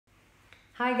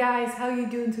Hi guys, how you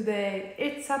doing today?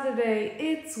 It's Saturday,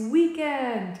 it's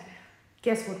weekend.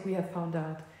 Guess what we have found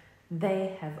out?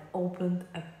 They have opened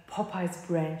a Popeyes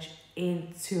branch in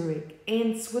Zürich,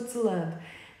 in Switzerland.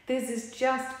 This is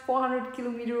just 400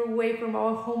 kilometers away from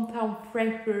our hometown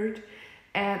Frankfurt.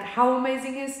 And how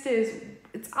amazing is this?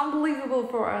 It's unbelievable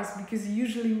for us because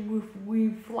usually we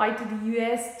fly to the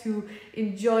US to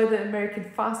enjoy the American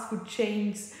fast food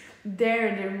chains there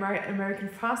and the American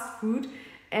fast food.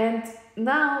 And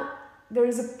now there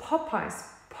is a Popeyes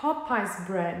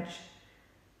branch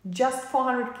just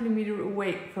 400 kilometers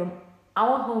away from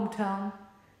our hometown,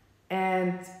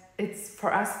 and it's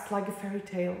for us like a fairy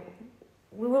tale.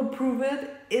 We will prove it.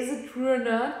 Is it true or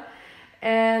not?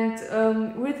 And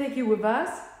we'll take you with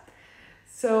us.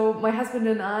 So my husband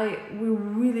and I, we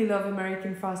really love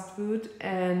American fast food,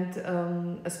 and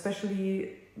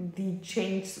especially the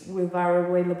chains which are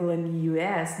available in the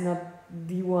US, not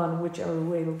the one which are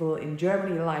available in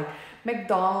Germany, like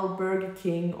McDonald's, Burger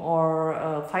King, or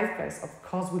Five Guys. Of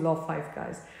course, we love Five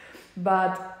Guys,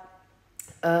 but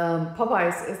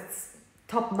Popeyes, it's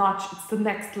top notch. It's the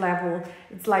next level.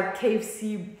 It's like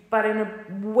KFC, but in a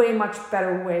way much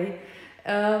better way.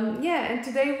 Yeah, and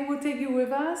today we will take you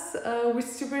with us. We're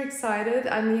super excited.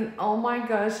 I mean, oh my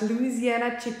gosh,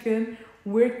 Louisiana chicken,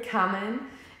 we're coming,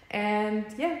 and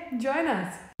yeah, join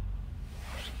us.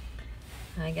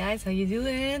 Hi guys, how you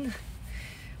doing?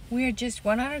 We are just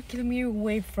 100 kilometers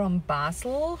away from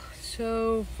Basel,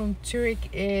 so from Zurich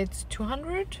it's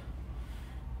 200,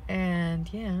 and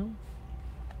yeah,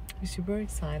 we're super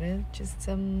excited. Just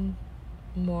some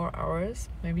more hours,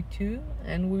 maybe 2,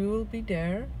 and we will be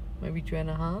there, maybe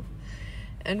 2.5,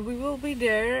 and we will be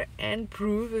there and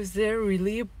prove if there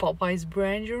really a Popeyes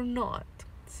branch or not.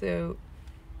 So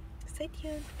stay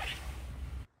tuned.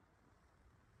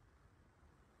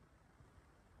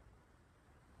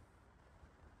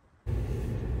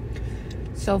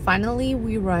 So finally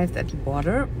we arrived at the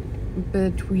border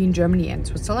between Germany and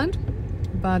Switzerland,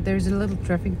 but there's a little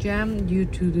traffic jam due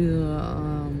to the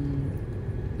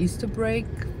Easter break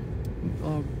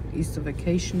or Easter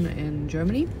vacation in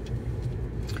Germany.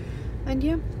 And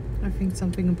yeah, I think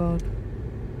something about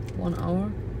 1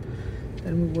 hour,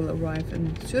 then we will arrive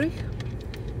in Zurich.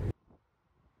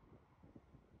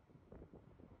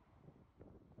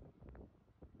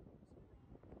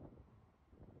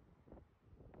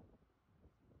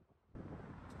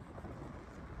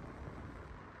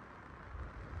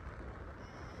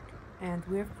 And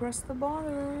we have crossed the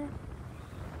border.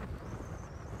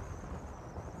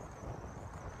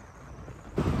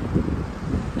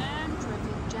 And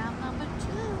traffic jam number 2.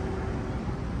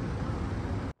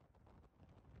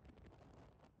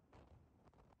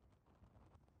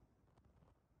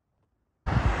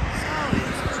 So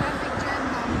it's traffic jam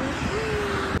number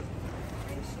 3.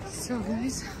 So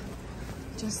guys,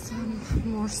 just some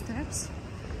more steps,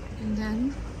 and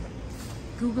then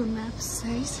Google Maps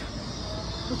says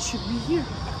it should be here,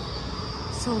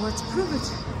 so let's prove it.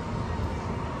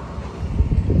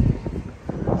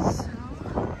 So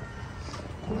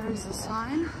there is a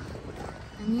sign,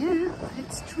 and yeah,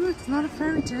 it's true, it's not a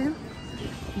fairy tale.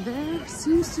 There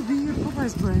seems to be a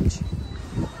Popeyes branch.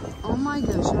 Oh my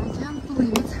gosh, I can't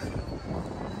believe it.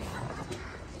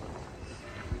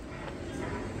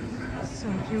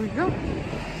 So here we go.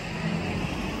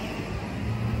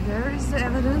 There is the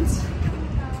evidence.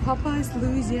 Popeyes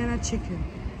Louisiana Chicken.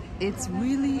 It's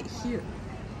really here.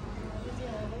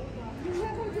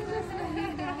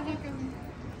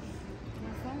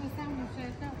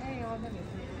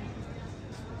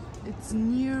 It's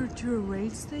near to a rail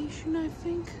station, I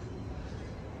think.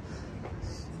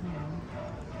 So,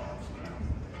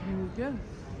 here we go.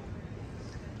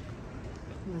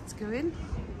 Let's go in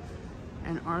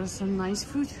and order some nice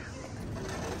food.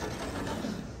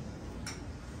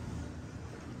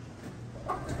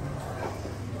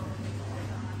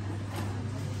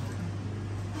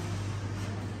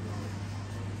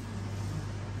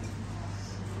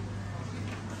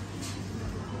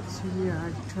 So here are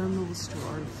the terminals to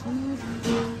order food.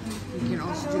 You can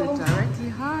also do it directly.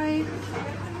 Hi!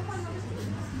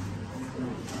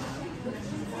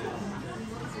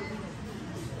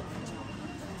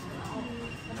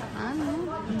 I don't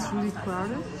know, it's really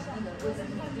crowded.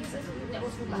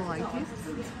 I like it.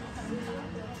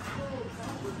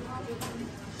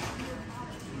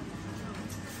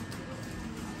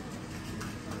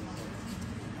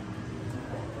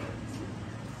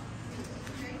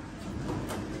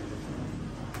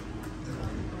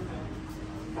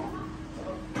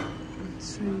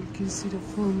 So you can see the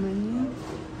full menu.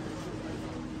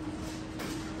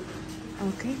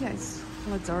 Okay guys,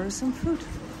 let's order some food.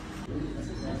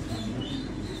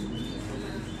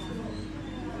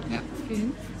 Okay,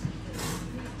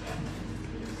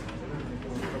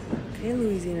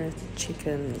 Louisiana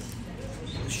chicken,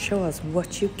 show us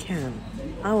what you can.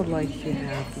 I would like to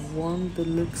have one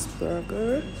deluxe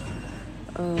burger.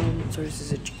 So this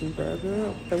is a chicken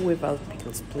burger, but without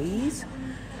pickles, please.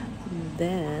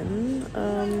 Then,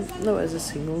 no, as a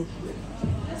single.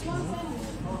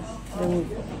 Then we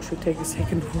should take a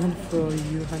second one for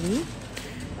you, honey.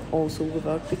 Also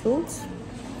without pickles.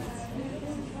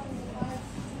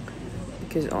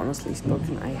 Because honestly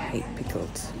spoken, I hate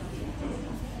pickles.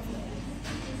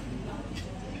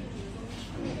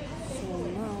 So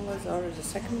now let's order the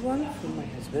second one from my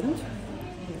husband.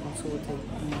 He also will take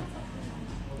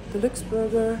the deluxe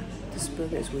burger. This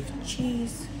burger is with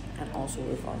cheese and also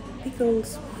without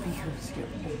pickles because you're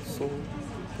also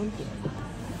hungry.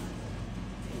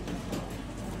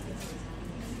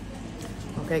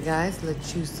 Okay guys,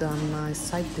 let's choose some nice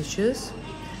side dishes.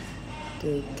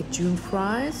 The cajun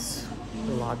fries,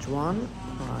 the large one,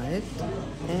 right,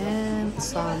 and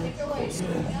some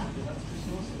coleslaw.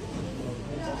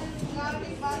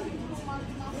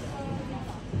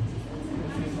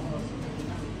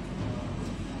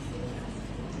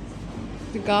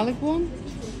 The garlic one?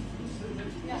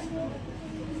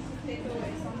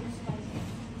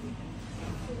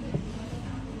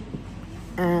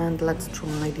 And let's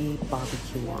try the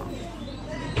barbecue one.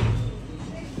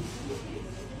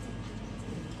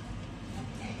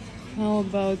 How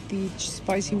about the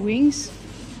spicy wings?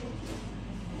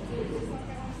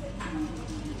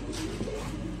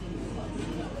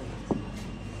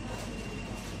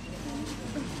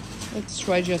 Let's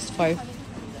try just 5.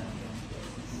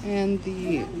 And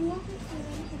the...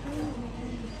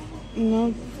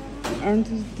 No, aren't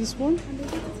this one?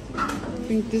 I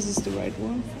think this is the right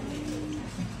one.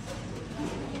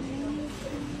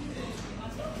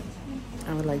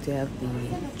 I would like to have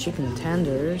the chicken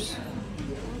tenders.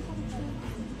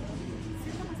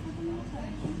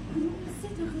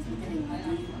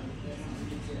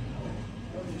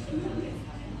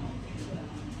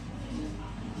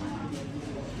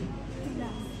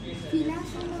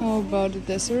 How about the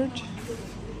dessert?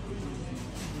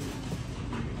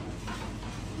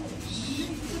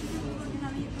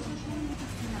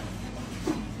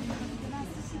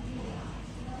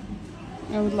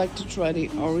 I would like to try the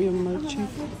oreo milkshake.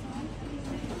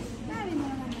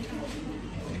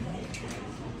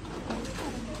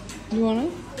 You want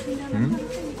it?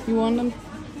 You want them?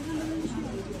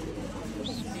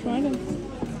 Just try them.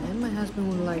 And my husband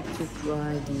would like to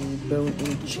try the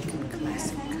bone-in chicken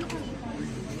classic.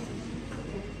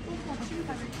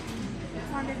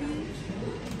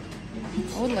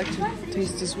 I would like to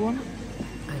taste this one.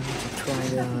 I need to try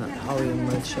the oreo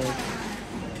milkshake,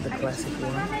 the classic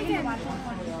one.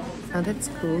 And that's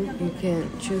cool. You can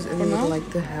choose if you would like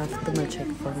to have the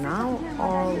milkshake for now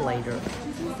or later.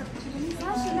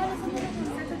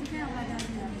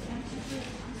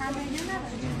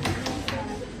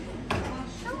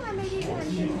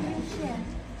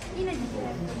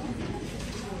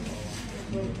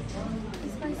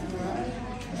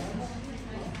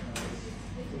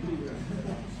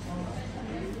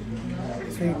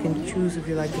 So you can choose if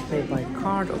you like to pay by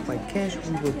card or by cash.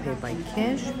 We will pay by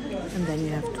cash, and then you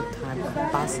have to type a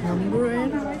bus number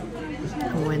in.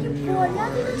 And when your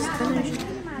order is finished,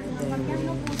 then we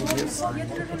will give you a sign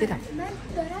to pick it up.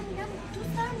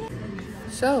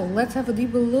 So let's have a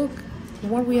deeper look at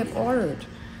what we have ordered.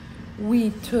 We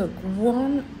took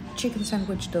one chicken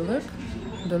sandwich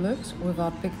deluxe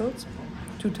without pickles,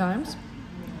 2 times,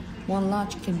 1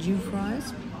 large cajun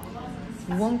fries,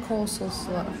 1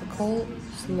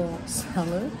 coleslaw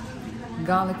salad,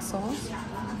 garlic sauce,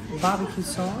 barbecue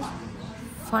sauce,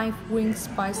 5 wings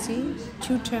spicy,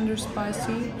 2 tender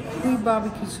spicy, 3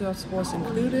 barbecue sauce was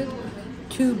included,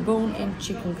 2 bone-in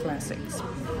chicken classics.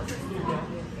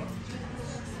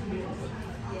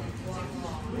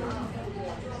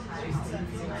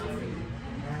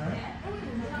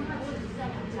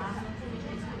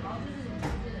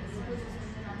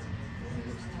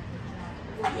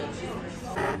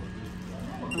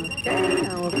 Okay,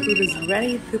 our food is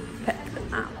ready to pack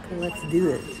up. Let's do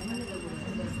it.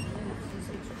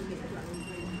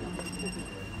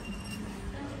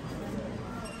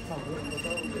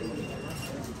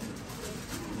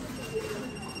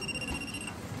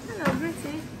 Hello,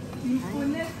 Britty.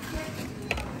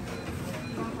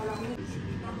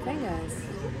 Okay, guys,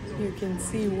 you can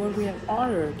see what we have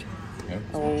ordered.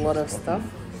 A lot of stuff.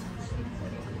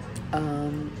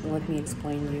 Let me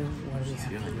explain you what we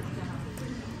have.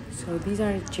 So these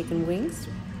are chicken wings,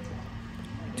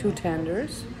 2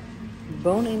 tenders,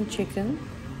 bone-in chicken,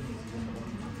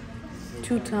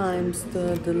 2 times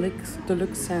the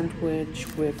deluxe sandwich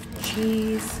with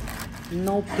cheese,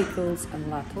 no pickles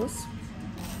and lettuce.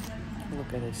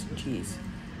 Look at this cheese.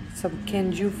 Some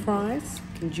cajun fries,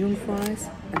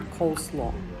 and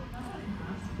coleslaw.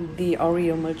 The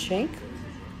oreo milkshake,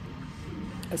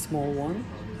 a small one,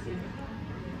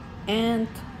 and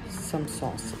some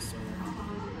sauces.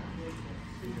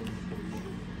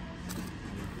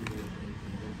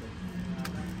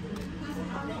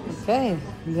 Okay,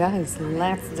 guys,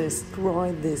 let's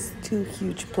destroy these 2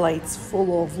 huge plates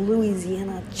full of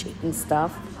Louisiana chicken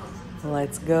stuff.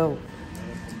 Let's go.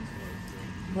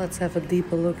 Let's have a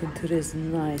deeper look into this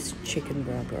nice chicken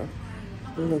burger.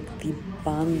 Look, the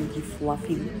bun, the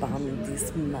fluffy bun,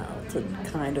 this melted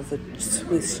kind of a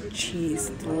Swiss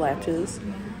cheese, the lettuce,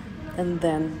 and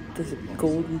then the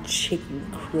golden chicken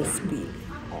crispy.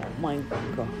 Oh my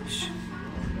gosh.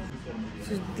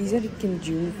 So these are the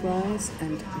cajun fries,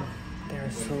 and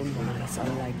they're so nice. I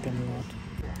like them a lot.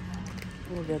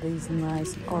 Look at these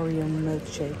nice Oreo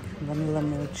milkshake, vanilla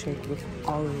milkshake with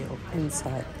Oreo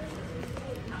inside.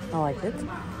 I like it.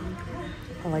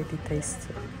 I like the taste.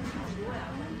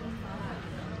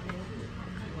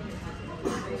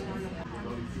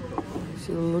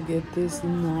 So look at this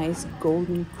nice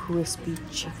golden crispy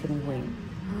chicken wing.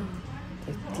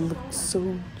 It looks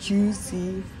so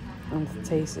juicy and the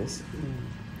taste is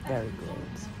very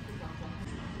great.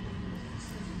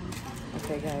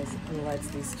 Okay guys, let's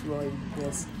destroy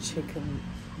this chicken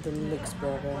deluxe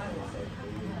burger.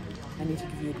 I need to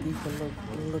give you a deeper look.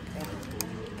 Look at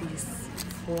this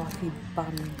fluffy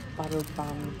bun, butter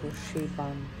bun, brioche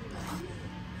bun.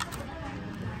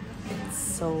 It's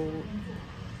so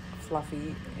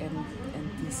fluffy, and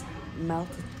this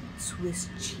melted Swiss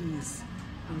cheese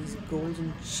and this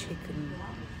golden chicken.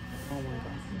 Oh my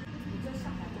god.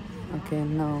 Okay,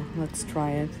 now let's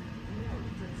try it.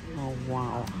 Oh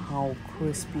wow, how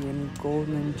crispy and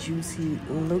golden and juicy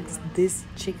looks this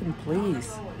chicken,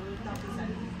 please.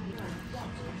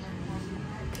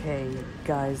 Okay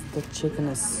guys, the chicken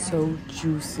is so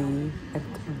juicy and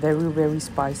very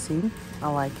spicy. I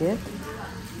like it,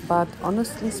 but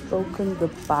honestly spoken, the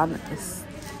bun is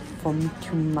for me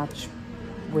too much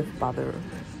with butter.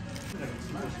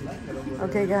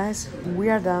 Okay guys, we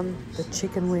are done. The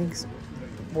chicken wings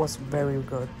was very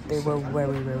good. They were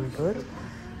very good.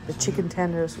 The chicken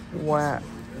tenders were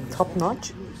top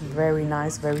notch, very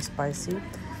nice, very spicy.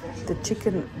 The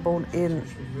chicken bone in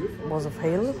was a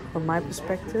fail from my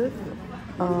perspective.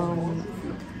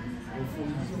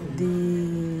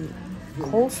 The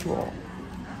coleslaw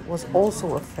was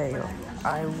also a fail.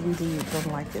 I really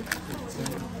don't like it.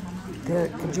 The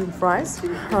cajun fries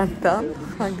are done.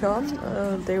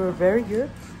 They were very good.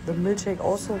 The milkshake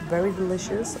also very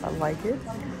delicious. I like it.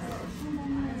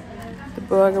 The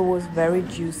burger was very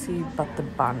juicy, but the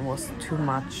bun was too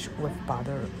much with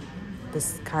butter.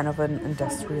 This kind of an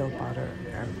industrial butter,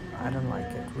 and I don't like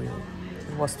it really.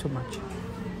 It was too much.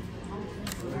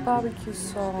 The barbecue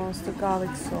sauce, the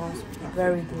garlic sauce,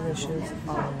 very delicious.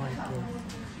 I like it.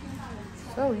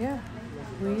 So yeah,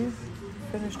 we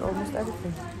finished almost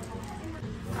everything.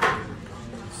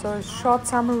 So a short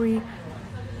summary,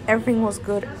 everything was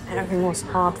good, everything was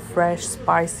hot, fresh,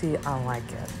 spicy. I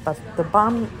like it. But the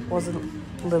bun was a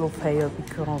little fail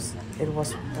because it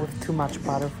was with too much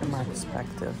butter from my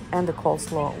perspective, and the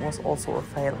coleslaw was also a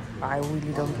fail. I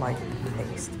really don't like the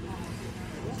taste.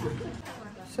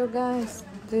 So guys,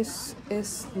 this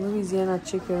is Louisiana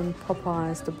Chicken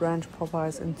Popeyes, the branch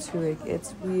Popeyes in Zürich.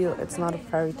 It's real, it's not a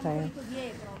fairy tale.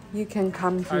 You can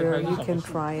come here, you can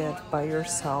try it by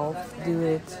yourself, do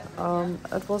it.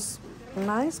 It was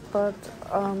nice, but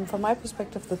from my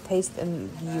perspective, the taste in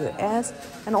the US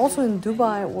and also in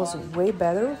Dubai was way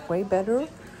better,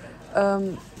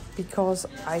 because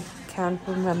I can't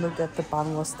remember that the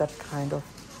bun was that kind of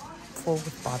full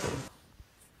with butter.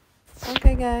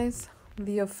 Okay guys,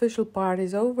 the official part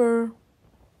is over.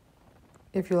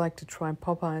 If you like to try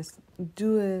Popeyes,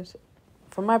 do it.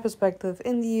 From my perspective,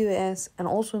 in the US and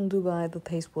also in Dubai, the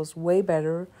taste was way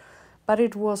better, but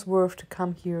it was worth to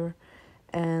come here.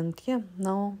 And yeah,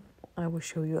 now I will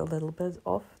show you a little bit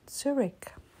of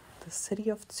Zurich, the city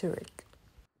of Zurich.